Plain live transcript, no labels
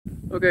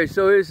Okay,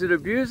 so is it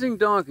abusing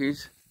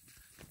donkeys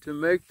to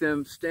make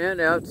them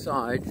stand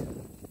outside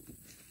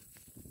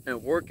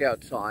and work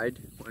outside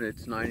when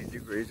it's 90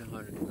 degrees,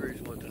 100 degrees?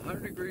 Well, it's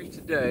 100 degrees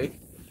today.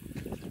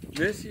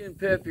 Missy and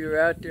Peppy are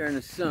out there in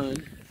the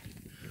sun.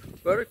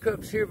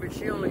 Buttercup's here, but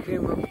she only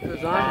came up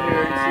because I'm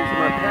here and she's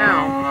my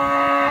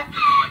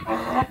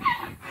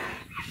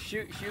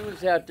pal. She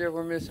was out there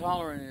where Miss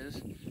Holleran is.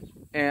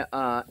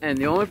 And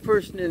the only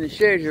person in the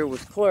shade here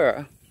was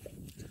Clara.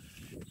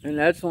 And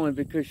that's only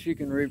because she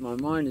can read my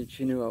mind and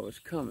she knew I was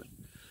coming.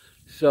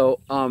 So,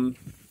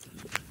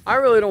 I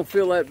really don't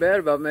feel that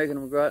bad about making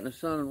them go out in the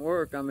sun and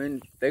work. I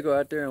mean, they go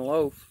out there and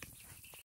loaf.